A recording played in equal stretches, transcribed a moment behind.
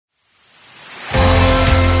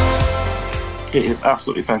It is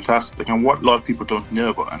absolutely fantastic. And what a lot of people don't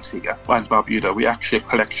know about Antigua and Barbuda, we're actually a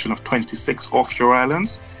collection of 26 offshore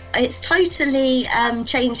islands. It's totally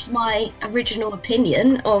changed my original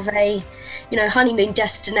opinion of a, honeymoon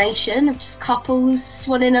destination of just couples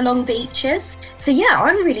swanning along beaches. So yeah,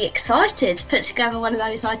 I'm really excited to put together one of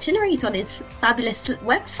those itineraries on his fabulous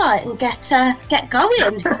website and get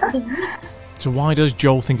going. So why does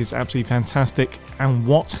Joel think it's absolutely fantastic, and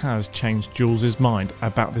what has changed Jules's mind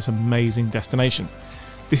about this amazing destination?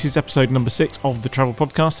 This is episode number 6 of the Travel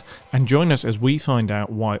Podcast, and join us as we find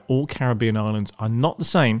out why all Caribbean islands are not the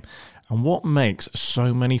same and what makes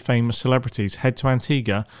so many famous celebrities head to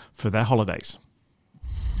Antigua for their holidays.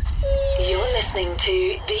 You're listening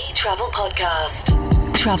to the Travel Podcast.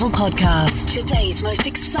 Travel Podcast. Today's most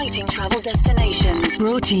exciting travel destinations.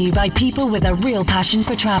 Brought to you by people with a real passion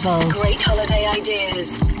for travel. Great holiday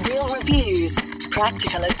ideas, real reviews,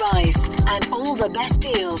 practical advice, and all the best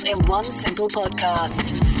deals in one simple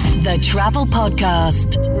podcast. The Travel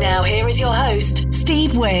Podcast. Now here is your host,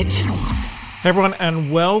 Steve Witt. Hey everyone,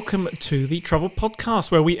 and welcome to the Travel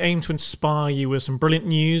Podcast, where we aim to inspire you with some brilliant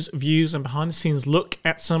news, views, and behind-the-scenes look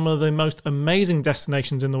at some of the most amazing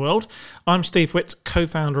destinations in the world. I'm Steve Witt,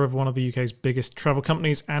 co-founder of one of the UK's biggest travel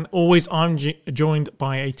companies, and always I'm joined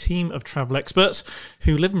by a team of travel experts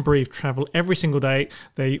who live and breathe travel every single day.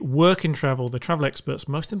 They work in travel, they're travel experts.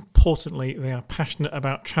 Most importantly, they are passionate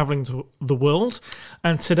about travelling to the world.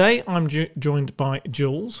 And today I'm joined by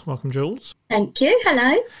Jules. Welcome, Jules. Thank you.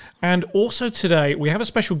 Hello. And also today, we have a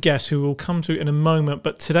special guest who we'll come to in a moment,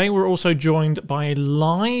 but today we're also joined by a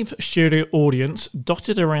live studio audience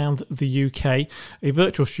dotted around the UK, a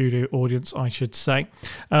virtual studio audience, I should say.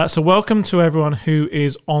 So welcome to everyone who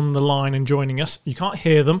is on the line and joining us. You can't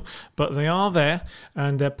hear them, but they are there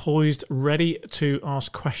and they're poised, ready to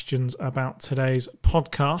ask questions about today's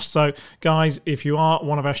podcast. So guys, if you are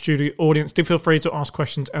one of our studio audience, do feel free to ask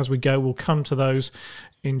questions as we go. We'll come to those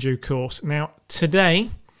in due course. Now, today,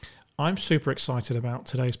 I'm super excited about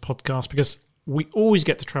today's podcast because we always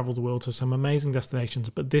get to travel the world to some amazing destinations,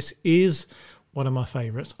 but this is one of my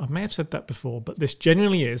favourites. I may have said that before, but this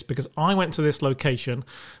genuinely is because I went to this location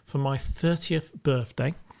for my 30th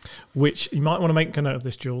birthday, which you might want to make a note of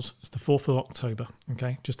this, Jules. It's the 4th of October,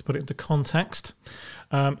 okay? Just to put it into context.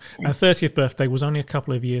 Our 30th birthday was only a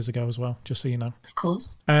couple of years ago as well, just so you know. Of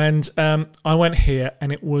course. And I went here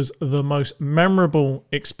and it was the most memorable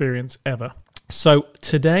experience ever. So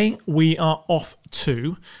today we are off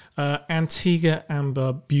to Antigua and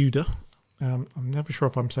Barbuda. I'm never sure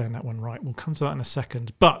if I'm saying that one right. We'll come to that in a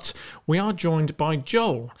second. But we are joined by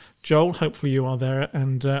Joel. Joel, hopefully you are there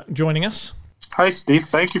and joining us. Hi, Steve.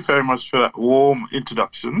 Thank you very much for that warm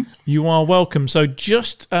introduction. You are welcome. So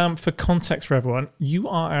just for context for everyone, you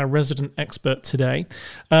are our resident expert today.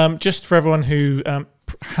 Just for everyone who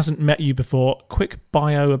hasn't met you before, quick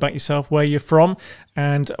bio about yourself, where you're from,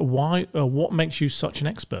 and why. What makes you such an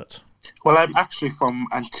expert? Well, I'm actually from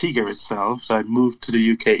Antigua itself. So I moved to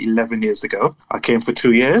the UK 11 years ago. I came for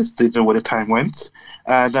 2 years, didn't know where the time went.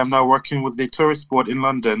 And I'm now working with the tourist board in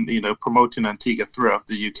London, promoting Antigua throughout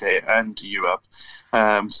the UK and Europe.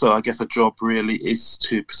 So I guess the job really is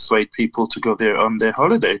to persuade people to go there on their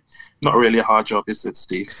holiday. Not really a hard job, is it,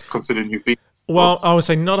 Steve, considering you've been... Well, I would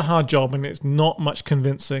say not a hard job, and it's not much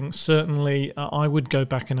convincing. Certainly, I would go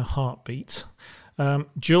back in a heartbeat.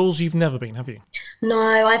 Jules, you've never been, have you? No,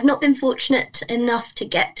 I've not been fortunate enough to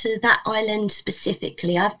get to that island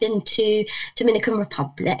specifically. I've been to Dominican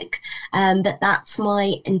Republic, but that's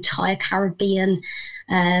my entire Caribbean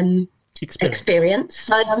experience.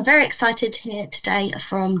 So I'm very excited to hear today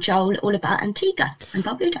from Joel all about Antigua and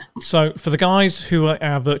Barbuda. So for the guys who are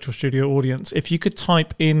our virtual studio audience, if you could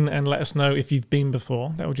type in and let us know if you've been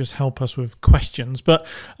before, that would just help us with questions. But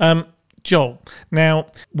Joel, now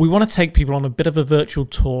we want to take people on a bit of a virtual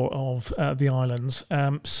tour of the islands.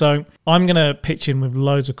 So I'm going to pitch in with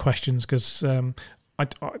loads of questions because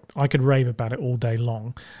I could rave about it all day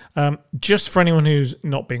long. Just for anyone who's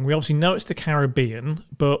not been, we obviously know it's the Caribbean,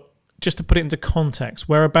 but just to put it into context,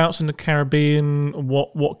 whereabouts in the Caribbean,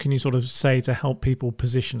 what can you sort of say to help people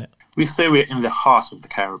position it? We say we're in the heart of the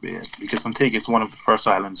Caribbean because Antigua is one of the first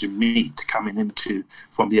islands you meet coming into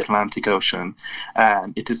from the Atlantic Ocean.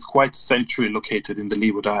 And it is quite centrally located in the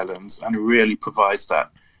Leeward Islands and really provides that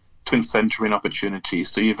twin centering opportunity.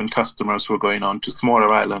 So even customers who are going on to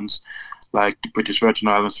smaller islands like the British Virgin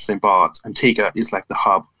Islands, St. Bart's, Antigua is like the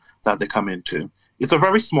hub that they come into. It's a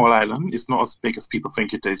very small island. It's not as big as people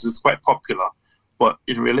think it is. It's quite popular, but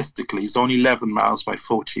realistically, it's only 11 miles by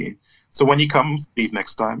 14. So when you come, Steve,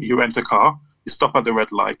 next time, you rent a car, you stop at the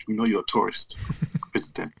red light, we know you're a tourist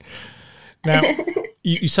visiting. Now,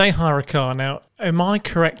 You say hire a car. Now, am I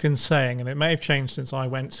correct in saying, and it may have changed since I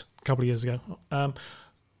went a couple of years ago,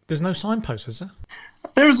 there's no signposts, is there?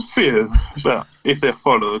 There's a few, but if they're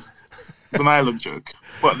followed, it's an island joke.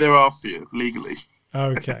 But there are a few, legally.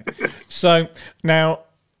 Okay. So now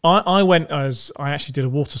I went as I actually did a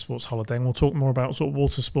water sports holiday, and we'll talk more about sort of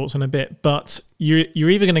water sports in a bit. But you're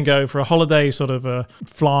either going to go for a holiday, sort of a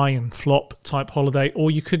fly and flop type holiday, or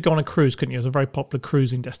you could go on a cruise, couldn't you? It's a very popular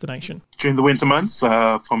cruising destination. During the winter months,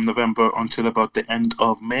 from November until about the end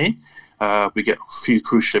of May, we get a few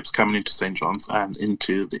cruise ships coming into St. John's and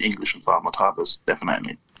into the English and Falmouth harbours,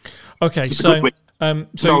 definitely. Okay, it's so... a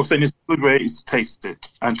good way is to taste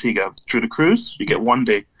it. Antigua, through the cruise, you get one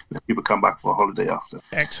day, and people come back for a holiday after.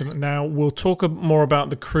 Excellent. Now, we'll talk more about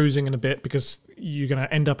the cruising in a bit, because you're going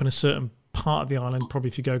to end up in a certain part of the island, probably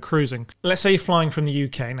if you go cruising. Let's say you're flying from the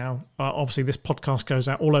UK now. Obviously, this podcast goes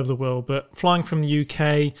out all over the world, but flying from the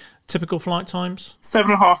UK, typical flight times?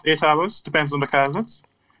 7.5, 8 hours, depends on the calendars.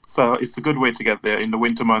 So it's a good way to get there. In the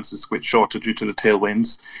winter months, it's a bit shorter due to the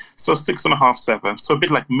tailwinds. So 6.5, 7. So a bit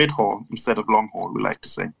like mid-haul instead of long-haul, we like to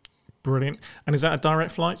say. Brilliant. And is that a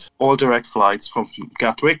direct flight? All direct flights from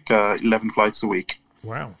Gatwick, 11 flights a week.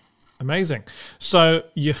 Wow. Amazing. So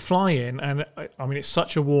you fly in, and I mean, it's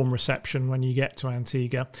such a warm reception when you get to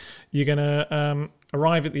Antigua. You're going to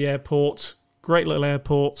arrive at the airport, great little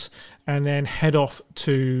airport, and then head off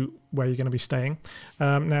to where you're going to be staying.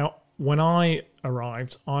 Now, when I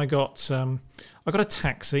arrived, I got a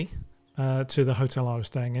taxi to the hotel I was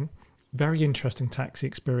staying in. Very interesting taxi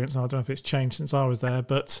experience. I don't know if it's changed since I was there,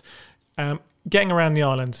 but getting around the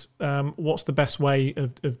island, what's the best way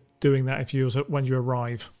of doing that when you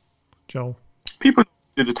arrive, Joel? People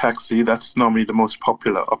do the taxi. That's normally the most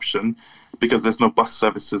popular option because there's no bus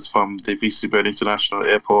services from the VC Bird International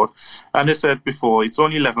Airport. And I said before, it's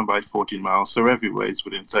only 11 by 14 miles, so everywhere is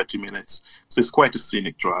within 30 minutes. So it's quite a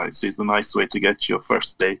scenic drive. So it's a nice way to get your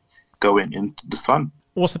first day going into the sun.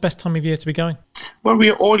 What's the best time of year to be going? Well,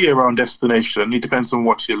 we're all year round destination. It depends on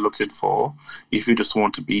what you're looking for. If you just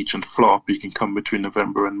want a beach and flop, you can come between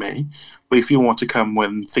November and May. But if you want to come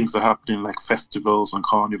when things are happening like festivals and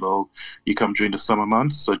carnival, you come during the summer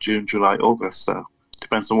months, so June, July, August. So it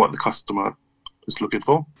depends on what the customer is looking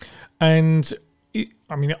for. And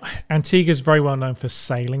I mean, Antigua is very well known for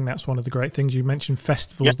sailing. That's one of the great things. You mentioned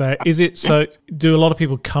festivals there. Is it so? Do a lot of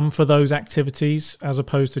people come for those activities as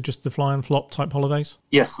opposed to just the fly and flop type holidays?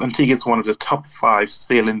 Yes, Antigua is one of the top 5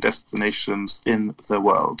 sailing destinations in the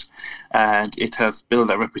world. And it has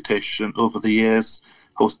built a reputation over the years,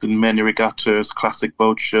 hosting many regattas, classic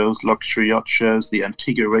boat shows, luxury yacht shows, the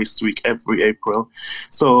Antigua Race Week every April.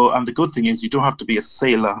 So, and the good thing is you don't have to be a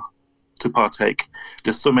sailor to partake.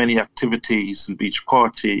 There's so many activities and beach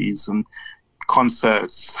parties and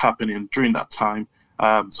concerts happening during that time.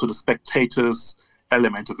 So the spectators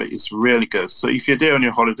element of it is really good. So if you're there on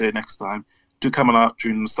your holiday next time, do come on out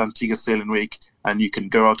during the Antigua Sailing Week and you can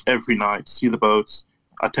go out every night, see the boats,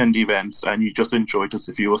 attend the events, and you just enjoy it as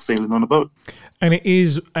if you were sailing on a boat. And it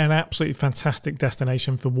is an absolutely fantastic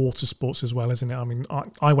destination for water sports as well, isn't it? I mean,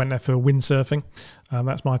 I went there for windsurfing.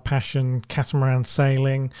 That's my passion, catamaran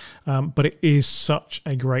sailing. But it is such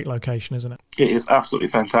a great location, isn't it? It is absolutely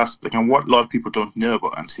fantastic. And what a lot of people don't know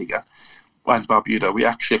about Antigua and Barbuda, we're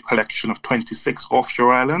actually a collection of 26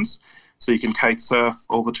 offshore islands. So you can kite surf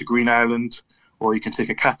over to Green Island, or you can take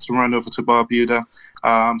a catamaran over to Barbuda.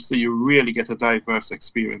 So you really get a diverse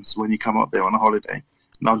experience when you come out there on a holiday,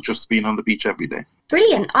 not just being on the beach every day.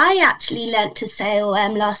 Brilliant. I actually learnt to sail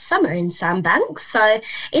last summer in Sandbanks. So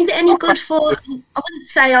is it any good for, I wouldn't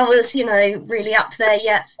say I was, really up there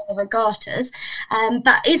yet for regattas,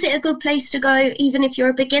 but is it a good place to go even if you're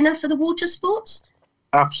a beginner for the water sports?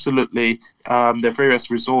 Absolutely. There are various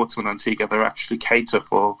resorts on Antigua that actually cater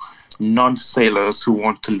for non-sailors who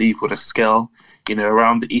want to leave with a skill.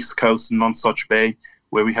 Around the East Coast and Nonsuch Bay,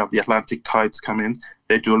 where we have the Atlantic tides come in,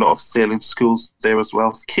 they do a lot of sailing schools there as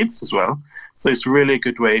well, for kids as well. So it's really a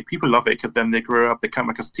good way. People love it because then they grow up, they come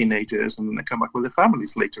back as teenagers, and then they come back with their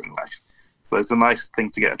families later in life. So it's a nice thing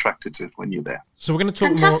to get attracted to when you're there. So we're going to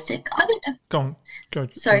talk Fantastic. more. Go on. Go.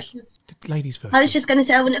 Sorry. Ladies first. I was just going to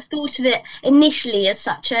say, I wouldn't have thought of it initially as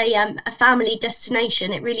such a family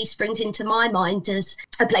destination. It really springs into my mind as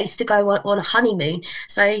a place to go on a honeymoon.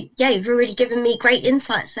 So, yeah, you've already given me great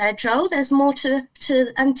insights there, Joel. There's more to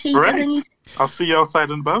Antigua than you. I'll see you outside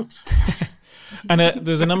on boats. And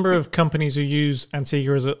there's a number of companies who use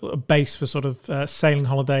Antigua as a base for sort of sailing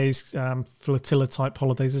holidays, flotilla-type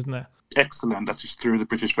holidays, isn't there? Excellent. That is through the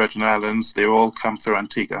British Virgin Islands. They all come through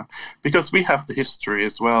Antigua because we have the history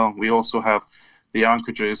as well. We also have the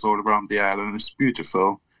anchorages all around the island. It's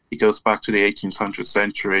beautiful. It goes back to the 1800th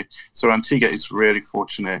century. So Antigua is really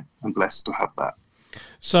fortunate and blessed to have that.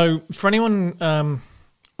 So for anyone,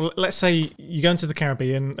 let's say you go into the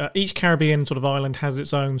Caribbean, each Caribbean sort of island has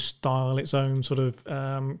its own style, its own sort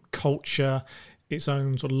of culture, its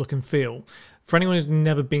own sort of look and feel. For anyone who's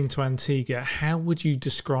never been to Antigua, how would you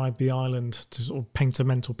describe the island to sort of paint a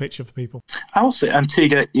mental picture for people? I would say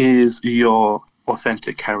Antigua is your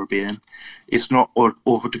authentic Caribbean. It's not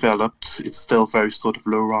overdeveloped. It's still very sort of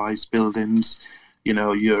low-rise buildings. You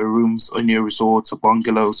know, your rooms on your resorts are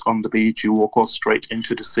bungalows on the beach. You walk all straight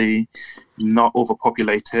into the sea. Not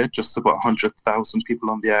overpopulated, just about 100,000 people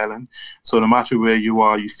on the island. So no matter where you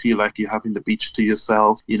are, you feel like you're having the beach to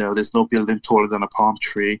yourself. You know, there's no building taller than a palm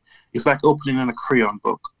tree. It's like opening in a crayon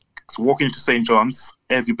book. So walking into St. John's,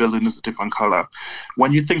 every building is a different color.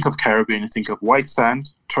 When you think of Caribbean, you think of white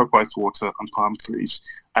sand, turquoise water, and palm trees.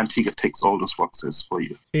 Antigua ticks all those boxes for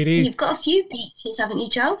you. It is. You've got a few beaches, haven't you,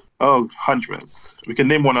 Joel? Oh, hundreds. We can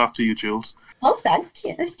name one after you, Jules. Oh, thank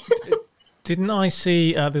you. Didn't I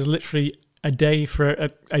see there's literally a day for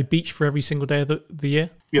a beach for every single day of the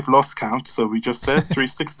year? We have lost count, so we just said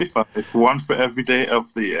 365, one for every day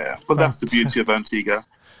of the year. But that's the beauty of Antigua.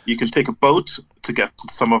 You can take a boat to get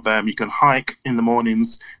to some of them. You can hike in the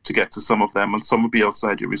mornings to get to some of them, and some will be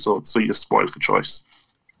outside your resort, so you're spoiled for choice.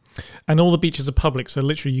 And all the beaches are public, so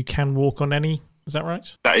literally you can walk on any. Is that right?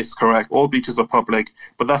 That is correct. All beaches are public,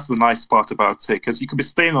 but that's the nice part about it, because you could be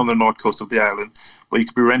staying on the north coast of the island, or you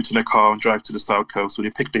could be renting a car and drive to the south coast with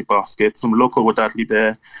your picnic basket. Some local would actually be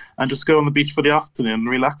there, and just go on the beach for the afternoon and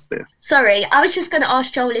relax there. Sorry, I was just going to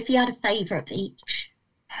ask Joel if he had a favourite beach.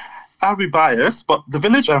 I'll be biased, but the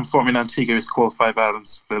village I'm from in Antigua is called Five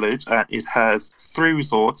Islands Village, and it has 3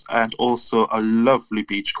 resorts and also a lovely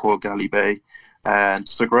beach called Galley Bay. And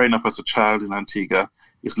so growing up as a child in Antigua,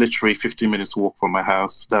 it's literally 15 minutes walk from my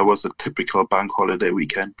house. That was a typical bank holiday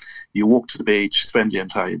weekend. You walk to the beach, spend the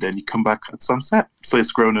entire day, and you come back at sunset. So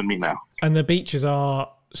it's grown on me now. And the beaches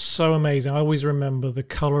are so amazing. I always remember the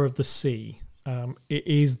colour of the sea. It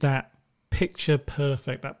is that picture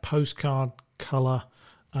perfect, that postcard colour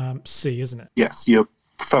sea, isn't it? Yes, your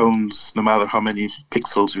phones, no matter how many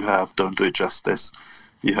pixels you have, don't do it justice.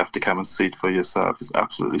 You have to come and see it for yourself. It's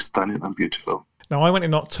absolutely stunning and beautiful. Now, I went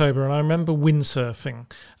in October and I remember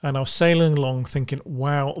windsurfing and I was sailing along thinking,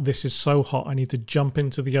 wow, this is so hot. I need to jump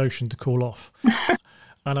into the ocean to cool off.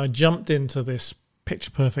 And I jumped into this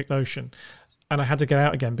picture perfect ocean and I had to get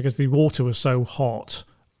out again because the water was so hot.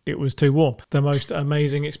 It was too warm. The most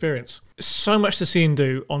amazing experience. So much to see and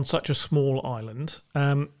do on such a small island.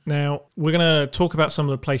 Now, we're going to talk about some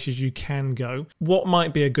of the places you can go. What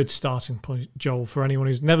might be a good starting point, Joel, for anyone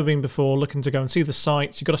who's never been before, looking to go and see the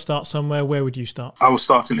sights? You've got to start somewhere. Where would you start? I will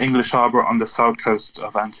start in English Harbour on the south coast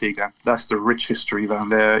of Antigua. That's the rich history down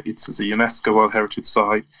there. It's a UNESCO World Heritage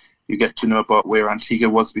Site. You get to know about where Antigua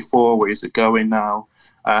was before, where is it going now.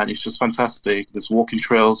 And it's just fantastic. There's walking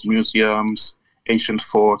trails, museums, ancient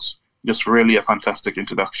forts, just really a fantastic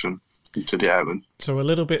introduction into the island. So a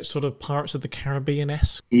little bit sort of Pirates of the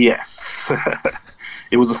Caribbean-esque? Yes.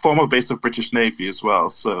 It was a former base of British Navy as well,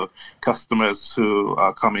 so customers who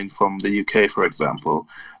are coming from the UK, for example,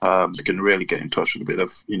 they can really get in touch with a bit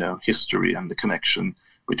of, history and the connection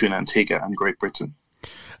between Antigua and Great Britain.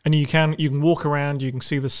 And you can walk around, you can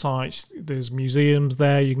see the sights, there's museums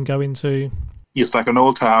there you can go into. It's like an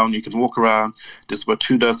old town. You can walk around. There's about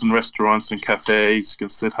 24 restaurants and cafes. You can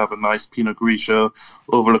sit, have a nice Pinot Grigio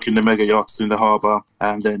overlooking the mega yachts in the harbour.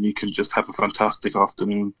 And then you can just have a fantastic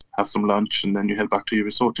afternoon, have some lunch, and then you head back to your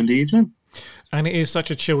resort in the evening. And it is such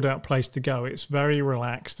a chilled out place to go. It's very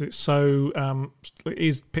relaxed. It's so, it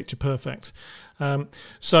is picture perfect.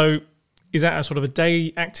 So is that a sort of a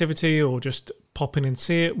day activity or just pop in and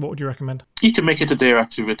see it? What would you recommend? You can make it a day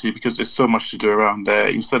activity because there's so much to do around there.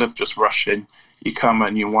 Instead of just rushing, you come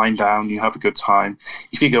and you wind down, you have a good time.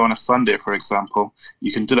 If you go on a Sunday, for example,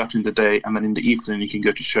 you can do that in the day, and then in the evening you can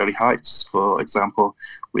go to Shirley Heights, for example,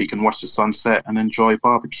 where you can watch the sunset and enjoy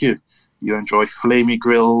barbecue. You enjoy flamey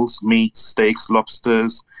grills, meat, steaks,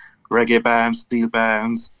 lobsters, reggae bands, steel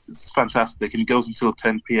bands. It's fantastic, and it goes until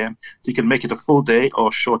 10 p.m. So you can make it a full day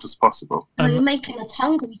or short as possible. Oh, you're making us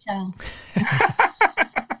hungry, Joe.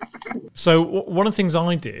 So one of the things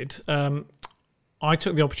I did, I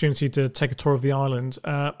took the opportunity to take a tour of the island.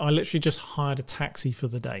 I literally just hired a taxi for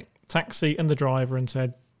the day. Taxi and the driver, and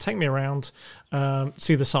said, take me around,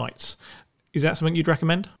 see the sights. Is that something you'd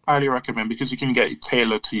recommend? I highly recommend, because you can get it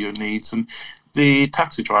tailored to your needs. And the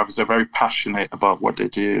taxi drivers are very passionate about what they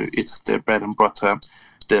do. It's their bread and butter.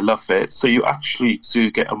 They love it. So you actually do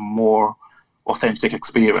get a more authentic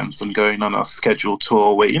experience than going on a scheduled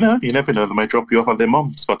tour where, you never know, they might drop you off at their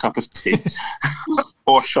mum's for a cup of tea.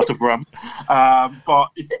 or a shot of rum. But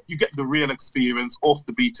you get the real experience off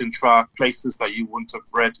the beaten track, places that you wouldn't have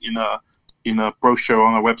read in a brochure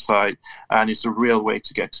on a website, and it's a real way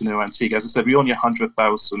to get to know Antigua. As I said, we're only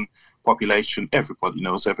 100,000 population. Everybody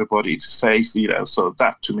knows everybody. It's safe, so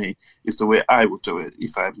that to me is the way I would do it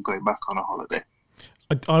if I'm going back on a holiday.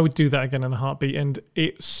 I would do that again in a heartbeat, and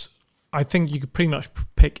I think you could pretty much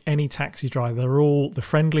pick any taxi driver. They're all the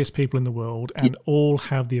friendliest people in the world and all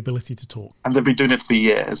have the ability to talk. And they've been doing it for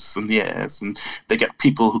years and years, and they get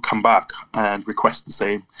people who come back and request the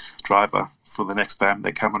same driver for the next time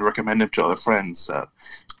they come and recommend them to other friends. So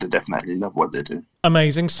they definitely love what they do.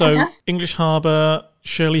 Amazing. So English Harbour,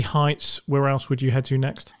 Shirley Heights, where else would you head to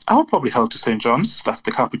next? I would probably head to St. John's. That's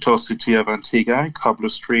the capital city of Antigua. A couple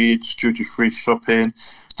of streets, duty-free shopping.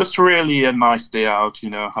 Just really a nice day out,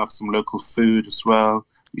 have some local food as well.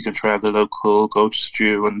 You can try the local goat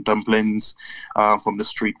stew and dumplings from the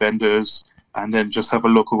street vendors. And then just have a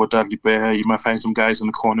look over Dudley Bear. You might find some guys in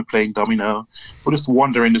the corner playing domino. But just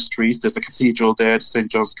wander in the streets. There's a cathedral there, the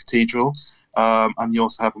St. John's Cathedral. And you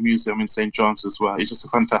also have a museum in St. John's as well. It's just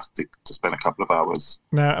fantastic to spend a couple of hours.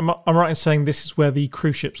 Now, I'm right in saying this is where the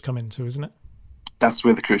cruise ships come into, isn't it? That's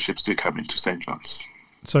where the cruise ships do come into, St. John's.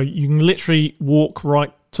 So you can literally walk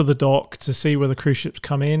right to the dock to see where the cruise ships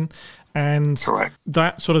come in. And correct.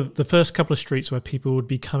 That sort of the first couple of streets where people would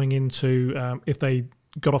be coming into if they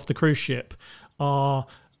got off the cruise ship are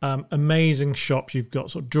amazing shops. You've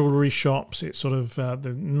got sort of jewellery shops. It's sort of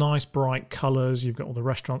the nice bright colours. You've got all the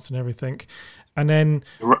restaurants and everything. And then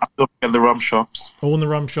the rum shops. All in the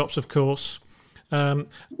rum shops, of course.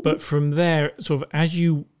 But from there, sort of as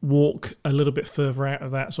you walk a little bit further out of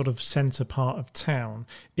that sort of centre part of town,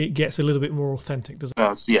 it gets a little bit more authentic, doesn't it? It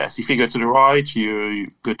does, yes. If you go to the right, you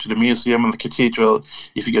go to the museum and the cathedral.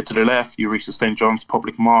 If you go to the left, you reach the St. John's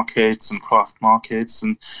public markets and craft markets,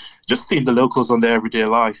 and just seeing the locals on their everyday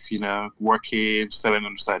life, working, selling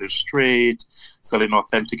on the side of the street, selling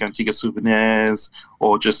authentic Antigua souvenirs,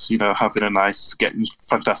 or just, having a nice, getting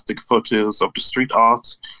fantastic photos of the street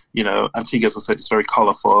art. Antigua, as I said, it's very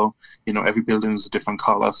colourful. Every building is a different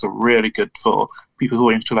colour, so really good for people who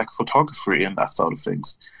are into like photography and that sort of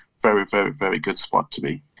things. Very, very, very good spot to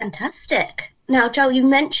be. Fantastic. Now, Joel, you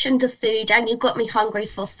mentioned the food and you got me hungry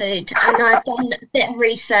for food. And I've done a bit of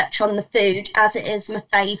research on the food as it is my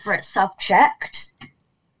favourite subject.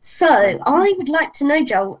 So I would like to know,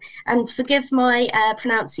 Joel, and forgive my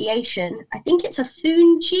pronunciation, I think it's a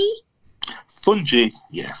fungi? Fungi,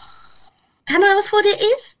 yes. Can I ask what it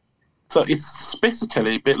is? So it's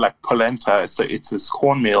basically a bit like polenta. So it's this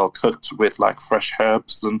cornmeal cooked with like fresh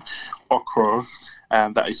herbs and okra,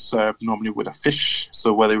 and that is served normally with a fish.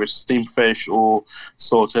 So whether it's steamed fish or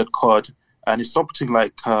salted cod, and it's something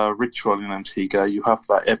like a ritual in Antigua. You have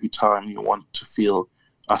that every time you want to feel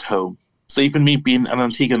at home. So even me being an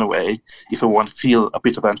Antiguan away, if I want to feel a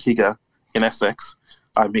bit of Antigua in Essex,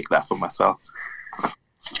 I make that for myself.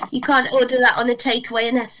 You can't order that on a takeaway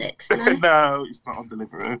in Essex, no? No, it's not on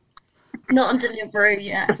Deliveroo. Not on Deliveroo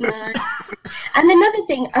yet, no. And another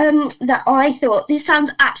thing that I thought, this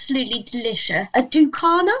sounds absolutely delicious, a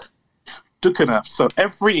ducana? Ducana. So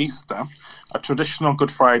every Easter, a traditional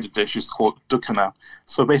Good Friday dish is called ducana.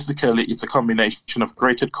 So basically, it's a combination of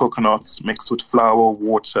grated coconuts mixed with flour,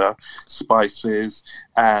 water, spices,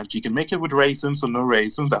 and you can make it with raisins or no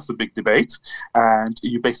raisins. That's a big debate. And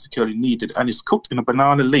you basically knead it, and it's cooked in a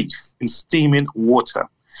banana leaf in steaming water.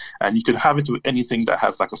 And you can have it with anything that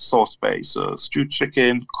has like a sauce base, so stewed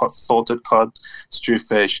chicken, salted cod, stewed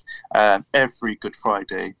fish, and every Good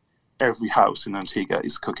Friday, every house in Antigua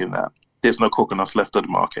is cooking that. There's no coconuts left on the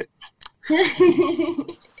market.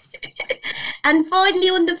 And finally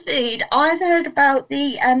on the food, I've heard about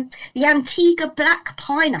the Antigua black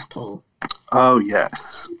pineapple. Oh,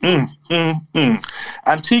 yes.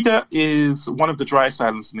 Antigua is one of the driest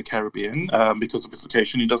islands in the Caribbean because of its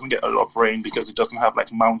location. It doesn't get a lot of rain because it doesn't have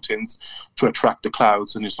like mountains to attract the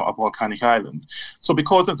clouds, and it's not a volcanic island. So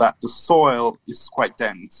because of that, the soil is quite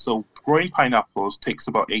dense. So growing pineapples takes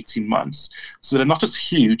about 18 months. So they're not as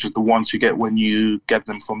huge as the ones you get when you get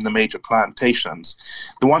them from the major plantations.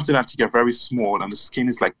 The ones in Antigua are very small, and the skin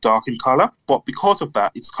is like dark in color. But because of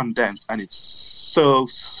that, it's condensed, and it's so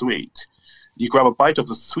sweet. You grab a bite of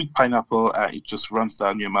the sweet pineapple, and it just runs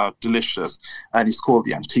down your mouth. Delicious. And it's called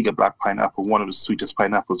the Antigua black pineapple, one of the sweetest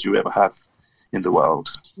pineapples you ever have in the world.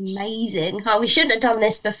 Amazing. Oh, we shouldn't have done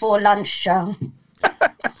this before lunch, John.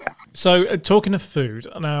 So, talking of food,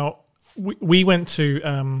 now, we went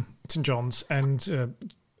to St. John's and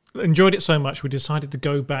enjoyed it so much, we decided to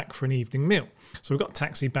go back for an evening meal. So we got a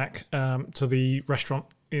taxi back to the restaurant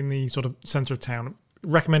in the sort of centre of town.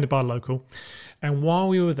 recommended by a local. And while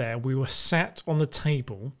we were there, we were sat on the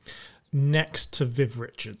table next to Viv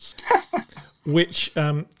Richards, which,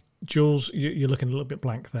 Jules, you're looking a little bit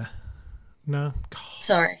blank there. No? God,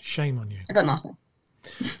 Sorry. Shame on you. I got nothing.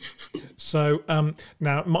 So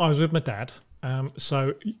now I was with my dad,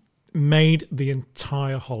 so made the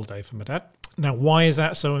entire holiday for my dad. Now, why is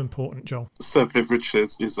that so important, Joel? Sir Viv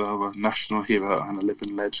Richards is our national hero and a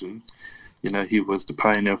living legend. You know, he was the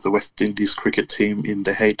pioneer of the West Indies cricket team in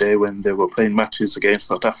the heyday when they were playing matches against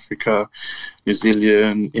South Africa, New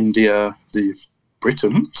Zealand, India,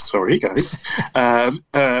 Britain, sorry guys.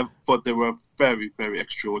 But they were very, very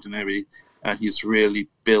extraordinary, and he's really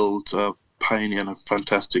built a pioneer and a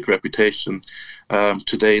fantastic reputation.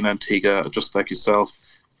 Today in Antigua, just like yourself,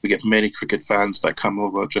 we get many cricket fans that come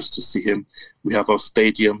over just to see him. We have our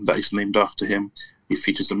stadium that is named after him. He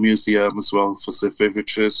features a museum as well for Sir Viv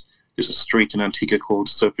Richards. There's a street in Antigua called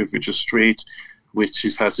Sir Viv Richards Street, which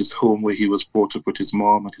has his home where he was brought up with his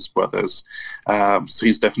mom and his brothers. So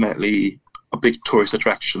he's definitely a big tourist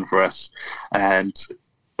attraction for us. And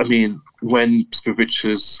I mean, when Sir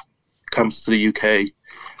Richards comes to the UK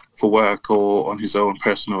for work or on his own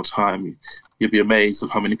personal time, you'll be amazed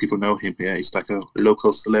of how many people know him here. He's like a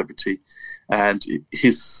local celebrity, and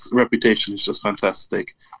his reputation is just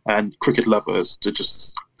fantastic. And cricket lovers, they're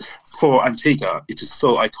just, for Antigua, it is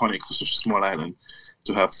so iconic for such a small island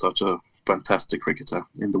to have such a fantastic cricketer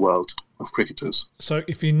in the world of cricketers. So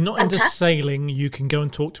if you're not into sailing, you can go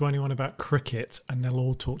and talk to anyone about cricket, and they'll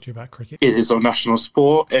all talk to you about cricket. It is our national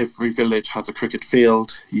sport. Every village has a cricket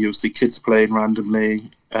field. You see kids playing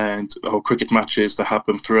randomly, and our cricket matches that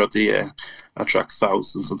happen throughout the year attract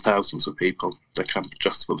thousands and thousands of people that come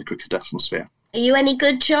just for the cricket atmosphere. Are you any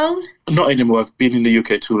good, Joel? Not anymore. I've been in the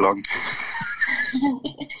UK too long.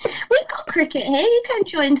 We've got cricket here. You can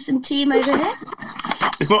join some team over here.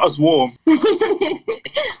 It's not as warm.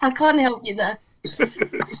 I can't help you there.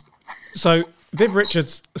 So Viv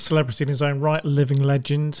Richards, a celebrity in his own right, living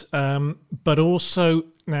legend, but also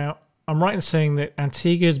now I'm right in saying that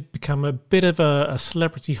Antigua has become a bit of a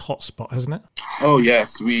celebrity hotspot, hasn't it? Oh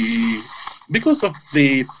yes, because of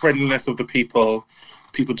the friendliness of the people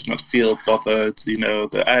do not feel bothered. You know,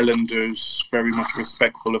 the islanders very much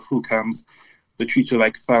respectful of who comes. They treat you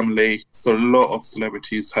like family. So a lot of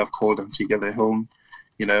celebrities have called Antigua their home.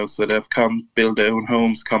 You know, so they've come, build their own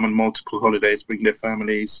homes, come on multiple holidays, bring their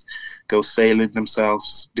families, go sailing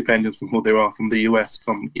themselves, depending on who they are, from the US,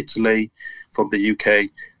 from Italy, from the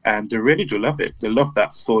UK. And they really do love it. They love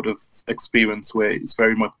that sort of experience where it's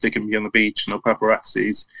very much they can be on the beach, no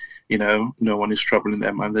paparazzis, you know, no one is troubling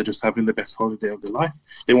them, and they're just having the best holiday of their life.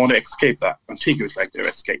 They want to escape that. Antigua is like their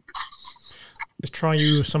escape. Let's try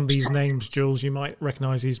you some of these names, Jules. You might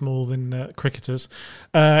recognise these more than cricketers.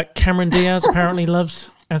 Cameron Diaz apparently loves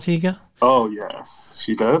Antigua. Oh, yes,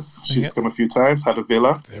 she does. She's come a few times, had a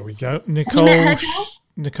villa. There we go. Nicole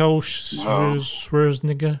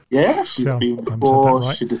Schwarzenegger. Yeah, she's been before.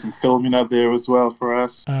 Right. She did some filming out there as well for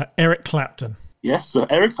us. Eric Clapton. Yes, so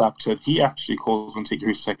Eric Clapton, he actually calls Antigua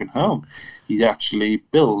his second home. He actually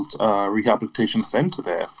built a rehabilitation centre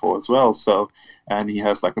there for as well. So, and he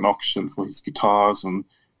has like an auction for his guitars, and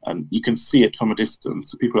you can see it from a distance.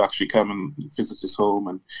 So people actually come and visit his home,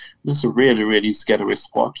 and this is a really, really getaway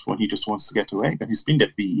spot when he just wants to get away. And he's been there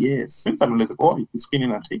for years. Since I'm a little boy, he's been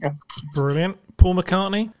in Antigua. Brilliant. Paul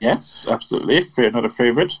McCartney? Yes, absolutely. Another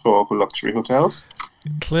favourite for luxury hotels.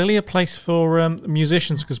 Clearly a place for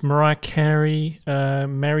musicians, because Mariah Carey,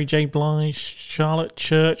 Mary J. Blige, Charlotte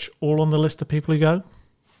Church, all on the list of people who go.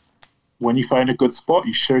 When you find a good spot,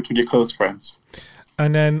 you share it with your close friends.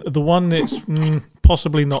 And then the one that's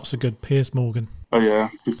possibly not so good, Piers Morgan. Oh, yeah.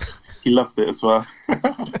 He loves it as well.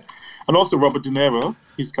 And also Robert De Niro.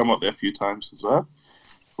 He's come up there a few times as well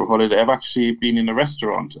for holiday. I've actually been in a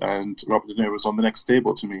restaurant, and Robert De Niro was on the next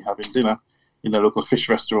table to me having dinner in a local fish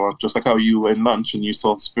restaurant, just like how you were in lunch and you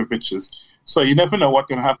saw Viv Richards. So you never know what's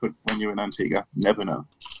going to happen when you're in Antigua. Never know.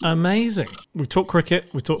 Amazing. We talk cricket,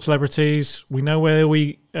 we talk celebrities, we know where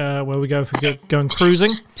we go for going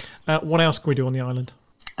cruising. What else can we do on the island?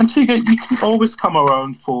 Antigua, you can always come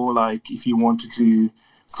around for, like, if you want to do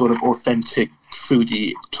sort of authentic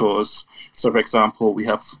foodie tours. So, for example, we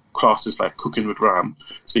have classes like Cooking with Ram.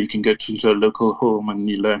 So you can go into a local home and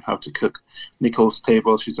you learn how to cook. Nicole's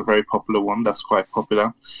Table, she's a very popular one. That's quite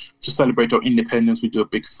popular. To celebrate our independence, we do a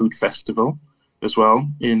big food festival as well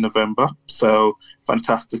in November. So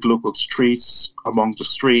fantastic local treats among the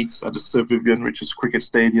streets at the Sir Vivian Richards Cricket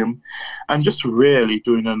Stadium. And just really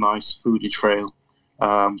doing a nice foodie trail.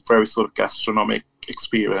 Very sort of gastronomic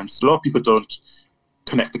experience. A lot of people don't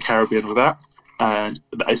connect the Caribbean with that. And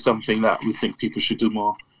that is something that we think people should do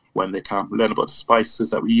more when they come. Learn about the spices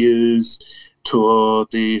that we use, tour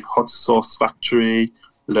the hot sauce factory,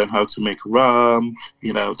 learn how to make rum,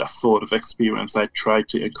 that sort of experience I try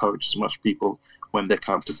to encourage as much people when they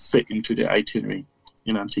come to fit into the itinerary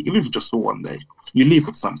in Antigua, even just for one day. You leave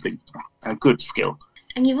with something, a good skill.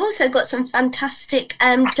 And you've also got some fantastic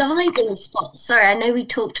diving spots. Sorry, I know we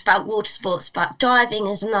talked about water sports, but diving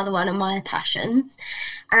is another one of my passions.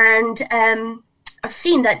 And I've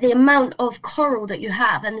seen that the amount of coral that you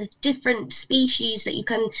have and the different species that you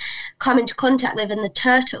can come into contact with, and the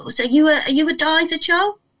turtles. Are you a diver,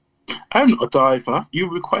 Joel? I'm not a diver. You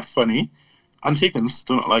were quite funny. Antiguans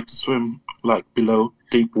do not like to swim below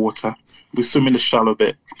deep water. We swim in the shallow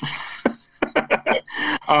bit.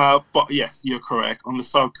 But yes, you're correct. On the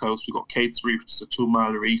south coast, we've got Kate's Reef, which is a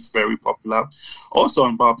 2-mile reef, very popular. Also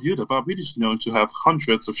on Barbuda. Barbuda is known to have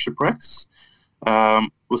hundreds of shipwrecks.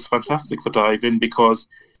 It was fantastic for diving because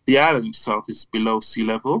the island itself is below sea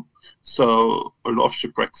level. So a lot of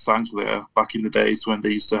shipwrecks sank there back in the days when they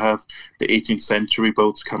used to have the 18th century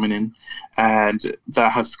boats coming in. And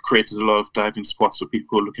that has created a lot of diving spots for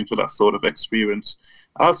people looking for that sort of experience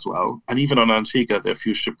as well. And even on Antigua, there are a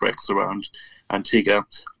few shipwrecks around Antigua.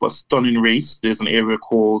 But stunning reefs, there's an area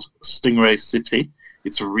called Stingray City.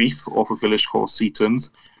 It's a reef off a village called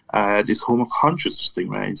Seaton's. And it's home of hundreds of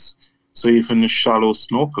stingrays. So even a shallow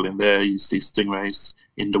snorkel in there, you see stingrays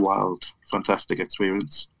in the wild. Fantastic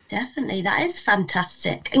experience. Definitely, that is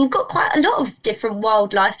fantastic. And you've got quite a lot of different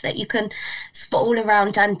wildlife that you can spot all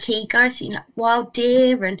around Antigua. I've seen wild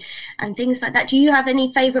deer and things like that. Do you have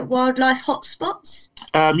any favourite wildlife hotspots?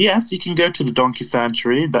 Yes, you can go to the donkey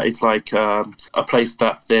sanctuary. That is like a place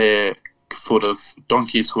that they're sort of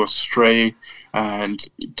donkeys who are stray and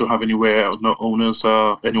don't have anywhere, no owners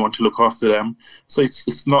or anyone to look after them. So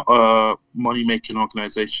it's not a money-making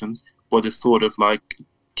organisation, but it's sort of like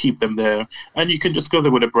keep them there. And you can just go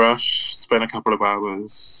there with a brush, spend a couple of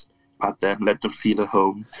hours, pat them, let them feel at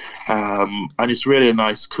home. And it's really a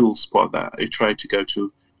nice, cool spot that I try to go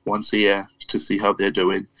to once a year to see how they're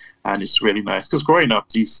doing. And it's really nice because growing up,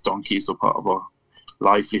 these donkeys are part of our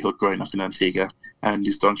livelihood growing up in Antigua. And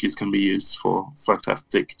these donkeys can be used for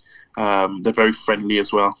fantastic. They're very friendly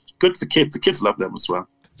as well. Good for kids. The kids love them as well.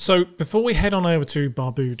 So before we head on over to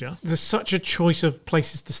Barbuda, there's such a choice of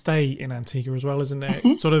places to stay in Antigua as well, isn't there?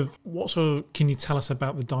 Mm-hmm. What can you tell us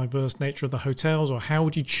about the diverse nature of the hotels, or how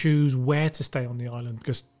would you choose where to stay on the island?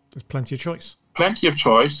 Because there's plenty of choice. Plenty of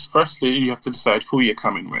choice. Firstly, you have to decide who you're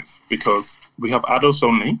coming with, because we have adults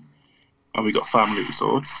only, and we got family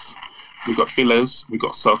resorts. We got villas, we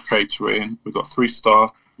got self-catering, we got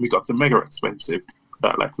 3-star, we got the mega expensive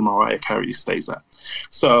that like the Mariah Carey stays at.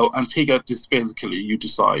 So Antigua, just basically you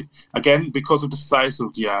decide. Again, because of the size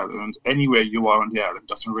of the island, anywhere you are on the island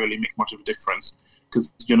doesn't really make much of a difference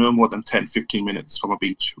because you're no more than 10, 15 minutes from a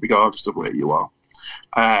beach, regardless of where you are.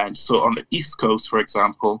 And so on the East Coast, for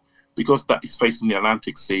example, because that is facing the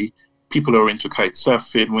Atlantic Sea, people who are into kite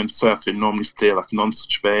surfing, windsurfing, normally stay like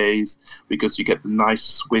Nonsuch bays because you get the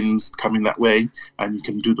nice winds coming that way and you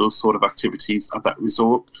can do those sort of activities at that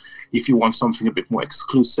resort. If you want something a bit more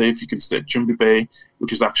exclusive, you can stay at Jumbi Bay,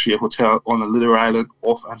 which is actually a hotel on a little island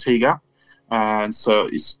off Antigua. And so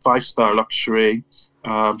it's 5-star luxury,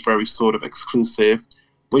 very sort of exclusive.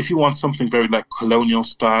 But if you want something very like colonial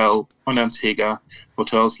style on Antigua,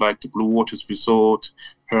 hotels like the Blue Waters Resort,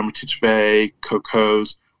 Hermitage Bay,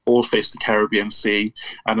 Cocos, all face the Caribbean Sea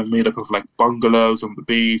and are made up of like bungalows on the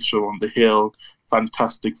beach or on the hill,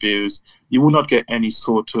 fantastic views. You will not get any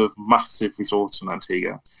sort of massive resorts in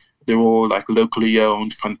Antigua. They're all like locally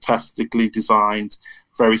owned, fantastically designed,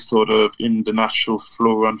 very sort of in the natural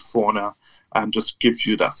flora and fauna, and just gives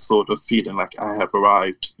you that sort of feeling like I have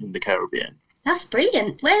arrived in the Caribbean. That's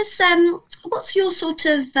brilliant. What's your sort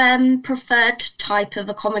of preferred type of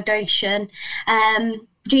accommodation?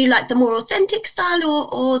 Do you like the more authentic style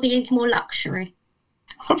or the more luxury?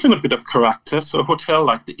 Something with a bit of character. So a hotel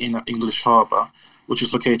like the Inn at English Harbour, which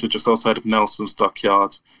is located just outside of Nelson's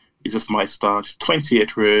Dockyard, is just my style. It's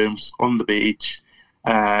 28 rooms on the beach,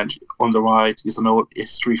 and on the right is an old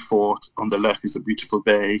history fort. On the left is a beautiful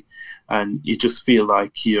bay, and you just feel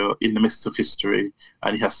like you're in the midst of history,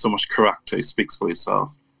 and it has so much character. It speaks for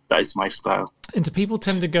itself. That is my style. And do people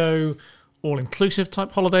tend to go all-inclusive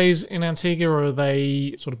type holidays in Antigua, or are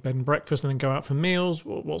they sort of bed and breakfast and then go out for meals?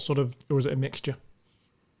 What sort of, or is it a mixture?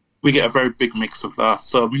 We get a very big mix of that.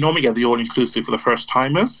 So we normally get the all-inclusive for the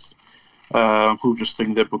first-timers who just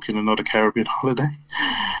think they're booking another Caribbean holiday.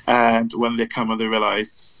 And when they come and they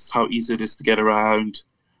realise how easy it is to get around,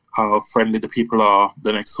 how friendly the people are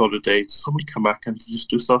the next holiday, so we come back and just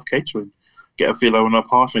do self-catering. Get a villa or an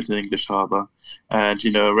apartment in English Harbour and,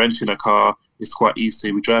 renting a car. It's quite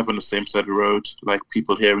easy. We drive on the same side of the road like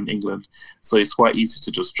people here in England. So it's quite easy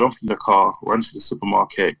to just jump in the car, run to the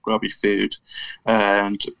supermarket, grab your food,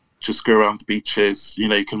 and just go around the beaches. You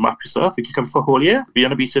know, you can map yourself. You can come for a whole year, be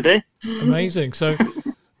on a beach a day. Amazing. So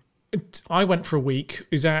I went for a week.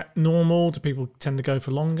 Is that normal? Do people tend to go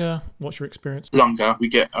for longer? What's your experience? Longer. We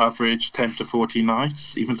get average 10 to 14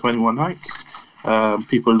 nights, even 21 nights.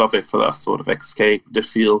 People love it for that sort of escape. They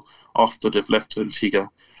feel after they've left Antigua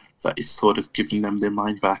that it's sort of giving them their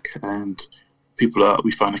mind back, and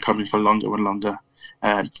we find are coming for longer and longer.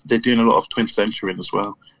 And they're doing a lot of twin centering as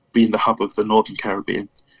well. Being the hub of the Northern Caribbean,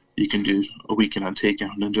 you can do a week in Antigua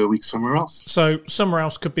and then do a week somewhere else. So somewhere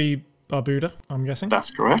else could be Barbuda, I'm guessing?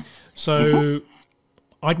 That's correct. So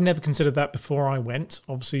I'd never considered that before I went.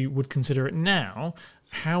 Obviously would consider it now.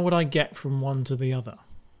 How would I get from one to the other?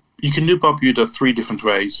 You can do Barbuda 3 different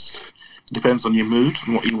ways. It depends on your mood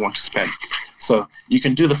and what you want to spend. So you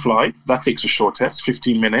can do the flight. That takes a short test,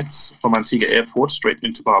 15 minutes from Antigua Airport straight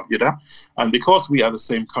into Barbuda. And because we are the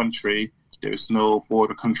same country, there is no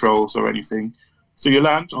border controls or anything. So you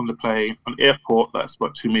land on the plane, on airport, that's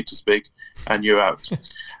about 2 meters big, and you're out.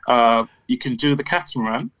 You can do the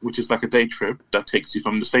catamaran, which is like a day trip that takes you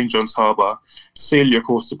from the St. John's Harbour, sail your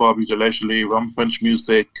course to Barbuda leisurely, rum punch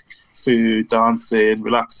music, food, dancing,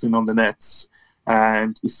 relaxing on the nets,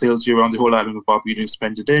 and it sails you around the whole island of Barbuda and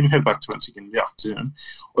spend the day and you head back to Antigua in the afternoon.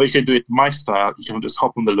 Or you can do it my style. You can just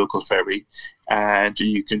hop on the local ferry and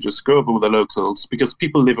you can just go over with the locals, because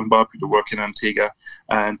people live in Barbuda, work in Antigua,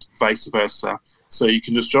 and vice versa. So you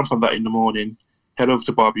can just jump on that in the morning, head over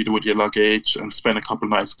to Barbuda with your luggage and spend a couple of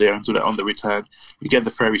nights there and do that on the return. You get the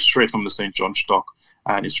ferry straight from the St. John's dock,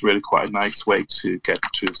 and it's really quite a nice way to get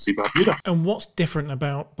to see Barbuda. And what's different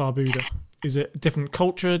about Barbuda? Is it a different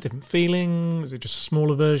culture, different feeling? Is it just a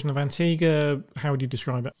smaller version of Antigua? How would you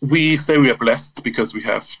describe it? We say we are blessed because we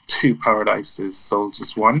have 2 paradises sold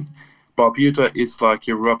as one. Barbuda is like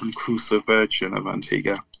your Robin Crusoe version of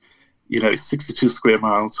Antigua. You know, it's 62 square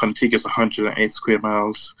miles. Antigua is 108 square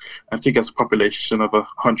miles. Antigua has a population of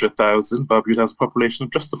 100,000. Barbuda has a population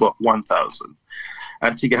of just about 1,000.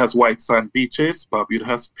 Antigua has white sand beaches. Barbuda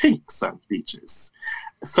has pink sand beaches.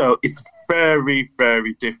 So it's very,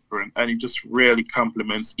 very different, and it just really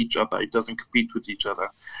complements each other. It doesn't compete with each other.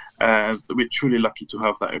 And we're truly lucky to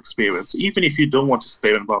have that experience. Even if you don't want to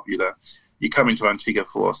stay in Barbuda, you come into Antigua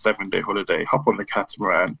for a 7-day holiday, hop on the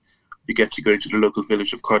catamaran, you get to go into the local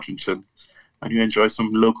village of Codrington, and you enjoy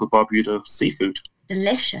some local Barbuda seafood.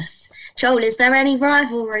 Delicious. Joel, is there any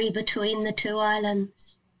rivalry between the 2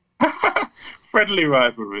 islands? Friendly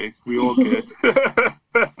rivalry. We all good.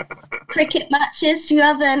 Cricket matches? Do you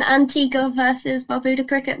have an Antigua versus Barbuda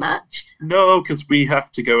cricket match? No, because we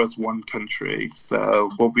have to go as one country.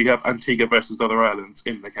 So, but we have Antigua versus other islands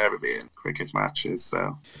in the Caribbean cricket matches.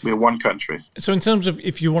 So we're one country. So in terms of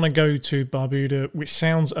if you want to go to Barbuda, which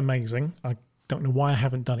sounds amazing, I don't know why I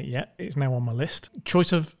haven't done it yet. It's now on my list.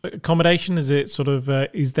 Choice of accommodation, is it sort of,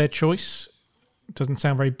 is there choice? It doesn't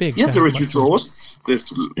sound very big. Yes, there is resorts.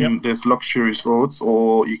 There's luxury resorts,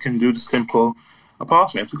 or you can do the simple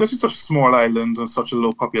apartments. Because it's such a small island and such a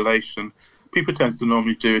low population, people tend to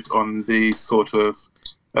normally do it on the sort of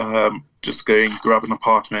just grab an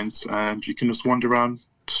apartment, and you can just wander around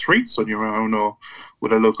the streets on your own or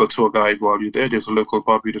with a local tour guide while you're there. There's a local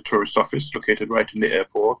Barbuda tourist office located right in the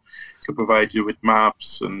airport. It can provide you with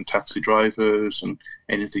maps and taxi drivers and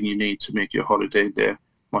anything you need to make your holiday there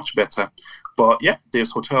much better. But yeah,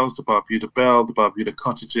 there's hotels, the Barbuda Bell, the Barbuda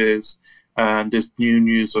Cottages, and there's new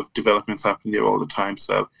news of developments happening there all the time.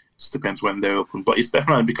 So it just depends when they're open. But it's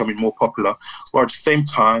definitely becoming more popular. But at the same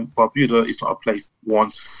time, Barbuda is not a place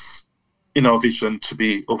once in our vision to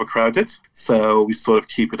be overcrowded. So we sort of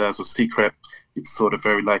keep it as a secret. It's sort of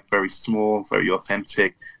very small, very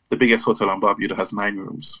authentic. The biggest hotel on Barbuda has 9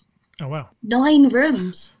 rooms. Oh, wow. 9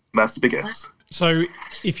 rooms? That's the biggest. Wow. So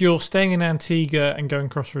if you're staying in Antigua and going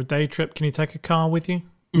across for a day trip, can you take a car with you?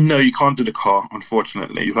 No, you can't do the car,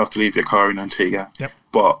 unfortunately. You'll have to leave your car in Antigua. Yep.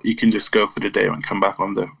 But you can just go for the day and come back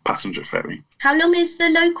on the passenger ferry. How long is the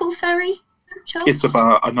local ferry, Charles? It's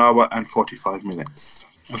about an hour and 45 minutes.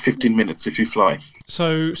 Or 15 minutes if you fly.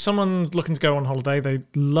 So someone looking to go on holiday, they'd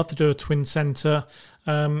love to do a twin centre,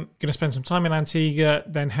 going to spend some time in Antigua,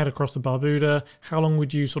 then head across to Barbuda. How long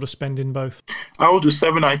would you sort of spend in both? I will do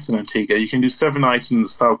 7 nights in Antigua. You can do 7 nights in the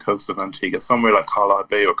south coast of Antigua, somewhere like Carlisle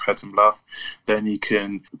Bay or Cretin Bluff. Then you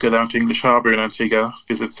can go down to English Harbour in Antigua,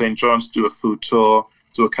 visit St. John's, do a food tour,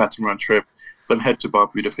 do a catamaran trip, then head to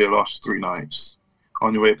Barbuda for your last 3 nights.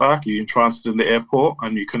 On your way back, you can transit in the airport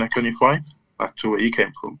and you connect on your flight back to where you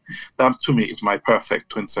came from. That, to me, is my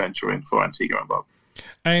perfect twin century for Antigua and Barbuda.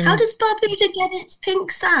 And how does Barbuda get its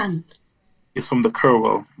pink sand? It's from the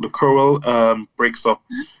coral. The coral breaks up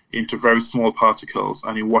into very small particles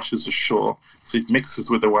and it washes ashore. So it mixes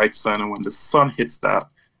with the white sand, and when the sun hits that,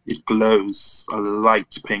 it glows a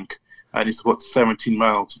light pink. And it's about 17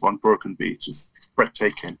 miles of unbroken beach. It's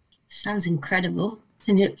breathtaking. Sounds incredible.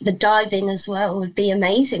 And the diving as well would be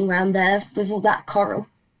amazing around there with all that coral.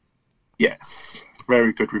 Yes,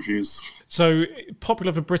 very good reviews. So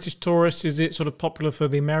popular for British tourists, is it sort of popular for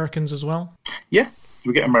the Americans as well? Yes,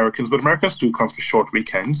 we get Americans, but Americans do come for short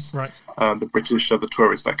weekends. Right. The British are the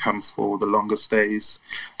tourists that comes for the longer stays.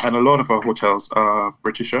 And a lot of our hotels are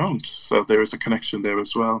British owned, so there is a connection there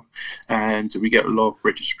as well. And we get a lot of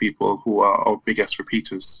British people who are our biggest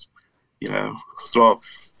repeaters. So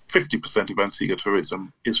 50% of Antigua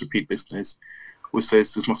tourism is repeat business, which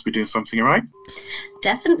says this must be doing something right.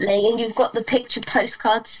 Definitely, and you've got the picture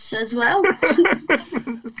postcards as well.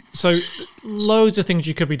 So loads of things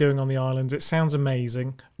you could be doing on the islands. It sounds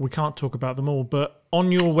amazing. We can't talk about them all, but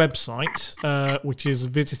on your website, which is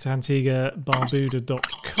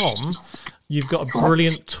visitantiguabarbuda.com, you've got a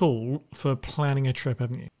brilliant tool for planning a trip,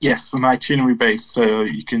 haven't you? Yes, an itinerary based, so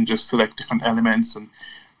you can just select different elements and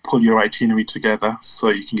pull your itinerary together so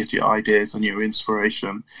you can get your ideas and your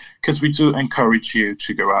inspiration. Because we do encourage you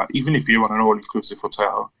to go out, even if you're on an all-inclusive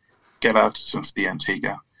hotel, get out and see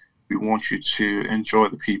Antigua. We want you to enjoy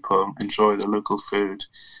the people, enjoy the local food,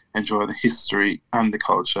 enjoy the history and the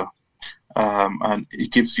culture. And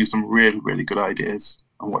it gives you some really, really good ideas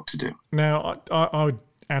on what to do. Now, I would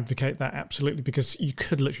advocate that absolutely, because you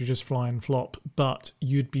could literally just fly and flop, but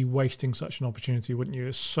you'd be wasting such an opportunity, wouldn't you?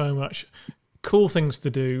 There's so much cool things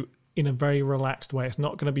to do in a very relaxed way. It's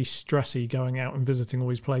not going to be stressy going out and visiting all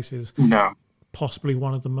these places. No. Possibly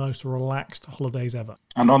one of the most relaxed holidays ever.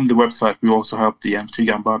 And on the website, we also have the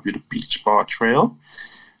Antigua Barbuda Beach Bar Trail.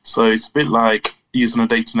 So it's a bit like using a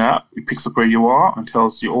dating app. It picks up where you are and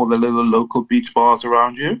tells you all the little local beach bars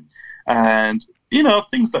around you. And,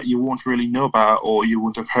 things that you won't really know about or you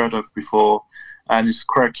wouldn't have heard of before. And it's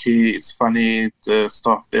quirky, it's funny. The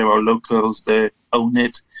staff there are locals. They own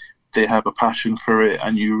it. They have a passion for it,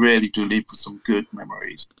 and you really do leave with some good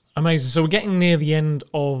memories. Amazing. So we're getting near the end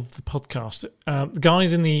of the podcast. The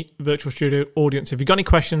guys in the virtual studio audience, if you've got any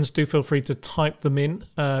questions, do feel free to type them in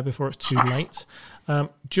before it's too late.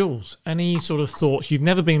 Jules, any sort of thoughts? You've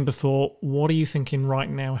never been before. What are you thinking right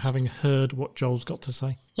now, having heard what Joel's got to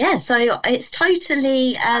say? Yeah, so it's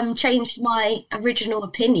totally changed my original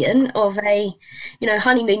opinion of a,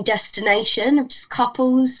 honeymoon destination of just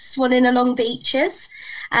couples swanning along beaches.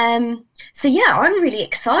 So yeah, I'm really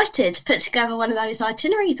excited to put together one of those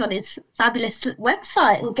itineraries on his fabulous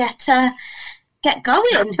website and get going.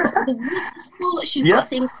 The sports, you've got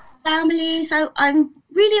things, families. So I'm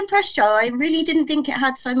really impressed, Joe. I really didn't think it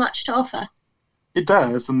had so much to offer. It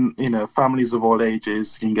does, and families of all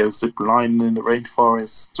ages can go zip lining in the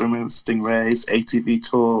rainforest, swimming with stingrays, ATV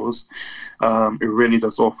tours. It really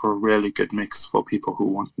does offer a really good mix for people who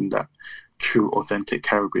want that true, authentic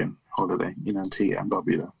Caribbean holiday in Antigua and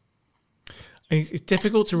Barbuda. It's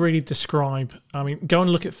difficult to really describe. I mean, go and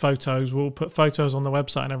look at photos. We'll put photos on the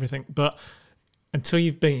website and everything, but until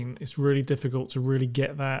you've been, it's really difficult to really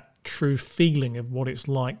get that true feeling of what it's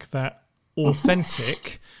like, that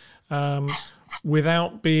authentic,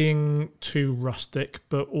 without being too rustic,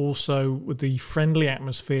 but also with the friendly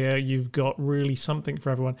atmosphere. You've got really something for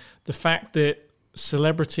everyone. The fact that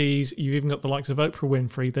celebrities, you've even got the likes of Oprah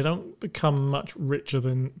Winfrey, they don't become much richer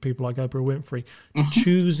than people like Oprah Winfrey.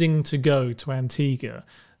 Choosing to go to Antigua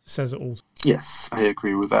says it all. Yes, I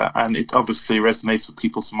agree with that. And it obviously resonates with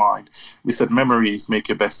people's mind. We said memories make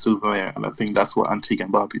your best souvenir, and I think that's what Antigua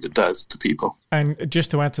and Barbuda does to people. And just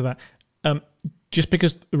to add to that, just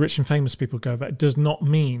because the rich and famous people go there does not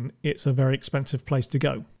mean it's a very expensive place to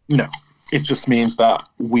go. No, it just means that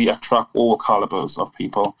we attract all calibers of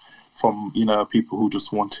people, from people who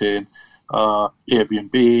just wanted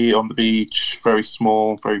Airbnb on the beach, very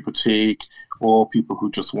small, very boutique, or people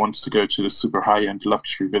who just want to go to the super high-end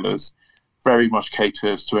luxury villas. Very much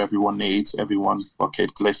caters to everyone needs, everyone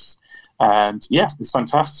bucket list. And yeah, it's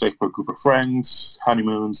fantastic for a group of friends,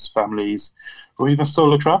 honeymoons, families, or even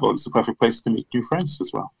solo travel. It's the perfect place to meet new friends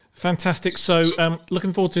as well. Fantastic. So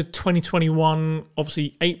looking forward to 2021.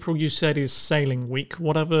 Obviously, April, you said, is sailing week.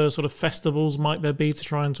 What other sort of festivals might there be to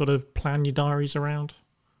try and sort of plan your diaries around?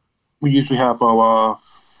 We usually have our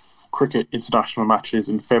cricket international matches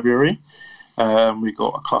in February. We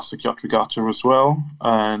got a classic yacht regatta as well,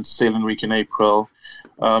 and sailing week in April.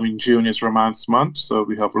 In June is Romance Month, so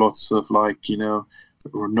we have lots of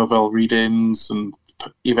novel readings and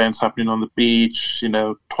events happening on the beach,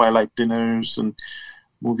 twilight dinners and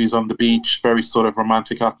movies on the beach, very sort of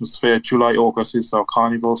romantic atmosphere. July, August is our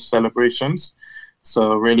carnival celebrations.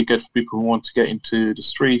 So really good for people who want to get into the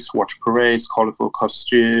streets, watch parades, colourful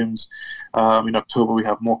costumes. In October, we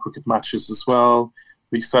have more cricket matches as well.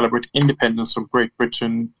 We celebrate independence from Great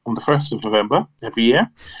Britain on the 1st of November every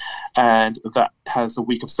year. And that has a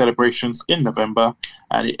week of celebrations in November.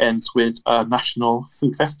 And it ends with a national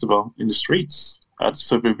food festival in the streets at the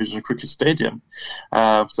Survey Vision Cricket Stadium.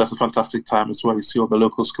 So that's a fantastic time as well. You see all the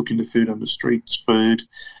locals cooking the food on the streets, food,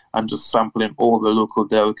 and just sampling all the local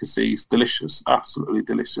delicacies. Delicious, absolutely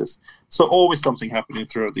delicious. So always something happening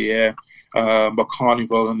throughout the year. But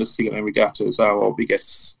Carnival and the Sea Island Regatta are our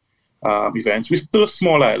biggest events. We're still a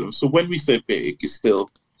small island, so when we say big, it's still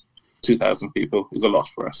 2,000 people is a lot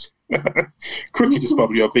for us. Cricket is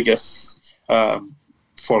probably our biggest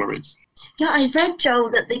following. Yeah, I read, Joel,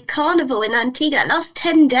 that the carnival in Antigua lasts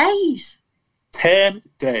 10 days. 10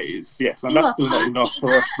 days, yes, and that's still not enough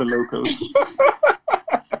for us, the locals.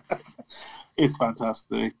 It's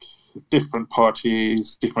fantastic. Different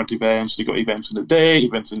parties, different events. You got events in the day,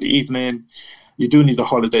 events in the evening. You do need a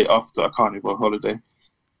holiday after a carnival holiday.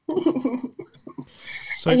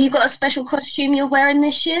 So, have you got a special costume you're wearing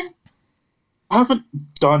this year? I haven't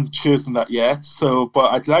chosen that yet,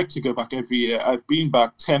 but I'd like to go back every year. I've been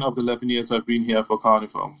back 10 of the 11 years I've been here for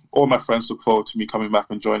Carnival. All my friends look forward to me coming back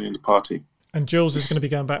and joining the party. and Jules is going to be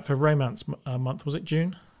going back for Romance Month. Was it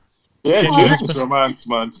June? Yeah, June is Romance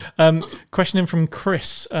Month. Question in from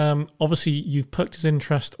Chris. Obviously, you've perked his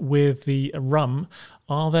interest with the rum.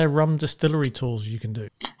 Are there rum distillery tours you can do?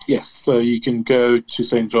 Yes, so you can go to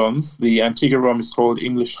St. John's. The Antigua rum is called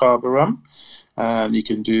English Harbour Rum. And you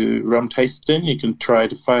can do rum tasting. You can try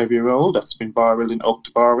the 5-year-old that's been barreled in oak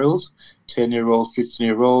barrels, 10-year-old,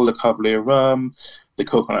 15-year-old, the Cavalier rum, the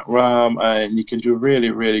coconut rum, and you can do really,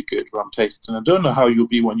 really good rum tasting. I don't know how you'll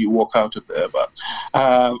be when you walk out of there, but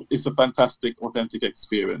it's a fantastic, authentic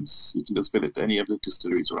experience. You can just visit any of the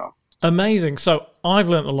distilleries around. Amazing. So I've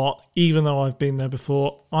learnt a lot, even though I've been there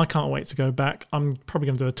before. I can't wait to go back. I'm probably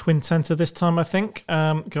going to do a twin centre this time, I think.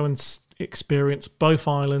 Go and experience both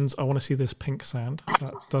islands. I want to see this pink sand.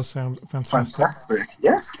 That does sound fantastic. Fantastic,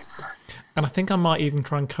 yes. And I think I might even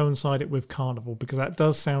try and coincide it with Carnival, because that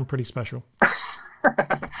does sound pretty special.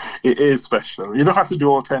 It is special. You don't have to do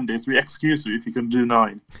all 10 days. We excuse you if you can do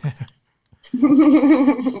 9.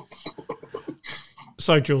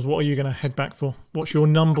 So, Jules, what are you going to head back for? What's your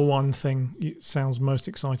number one thing? It sounds most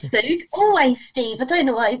exciting. Food. Always, Steve. I don't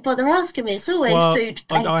know why you bother asking me. It's always food.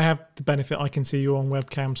 I have the benefit I can see you on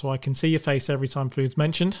webcam, so I can see your face every time food's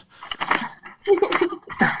mentioned.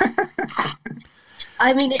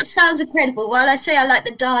 I mean, it sounds incredible. Well, I say I like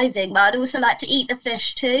the diving, but I'd also like to eat the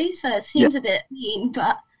fish too. So it seems a bit mean,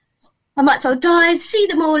 but I might as well dive, see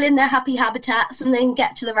them all in their happy habitats, and then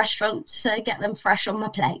get to the restaurants to get them fresh on my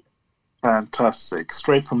plate. Fantastic.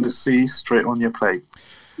 Straight from the sea, straight on your plate.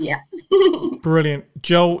 Yeah. Brilliant.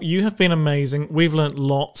 Joel, you have been amazing. We've learnt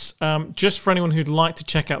lots. Just for anyone who'd like to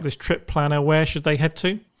check out this trip planner, where should they head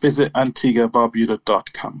to? Visit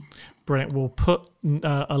AntiguaBarbuda.com. Brilliant. We'll put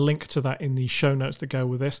a link to that in the show notes that go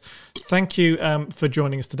with this. Thank you for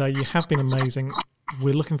joining us today. You have been amazing.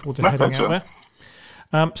 We're looking forward to heading out there.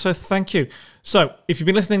 So thank you. So if you've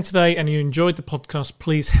been listening today and you enjoyed the podcast,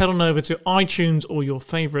 please head on over to iTunes or your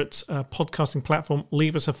favourite podcasting platform.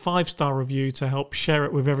 Leave us a 5-star review to help share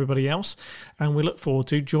it with everybody else. And we look forward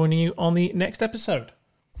to joining you on the next episode.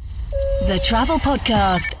 The Travel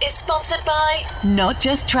Podcast is sponsored by Not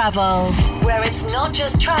Just Travel, where it's not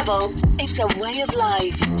just travel, it's a way of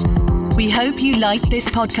life. We hope you liked this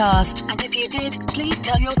podcast, and if you did, please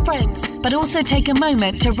tell your friends, but also take a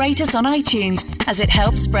moment to rate us on iTunes, as it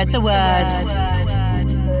helps spread the word.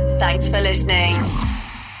 Thanks for listening.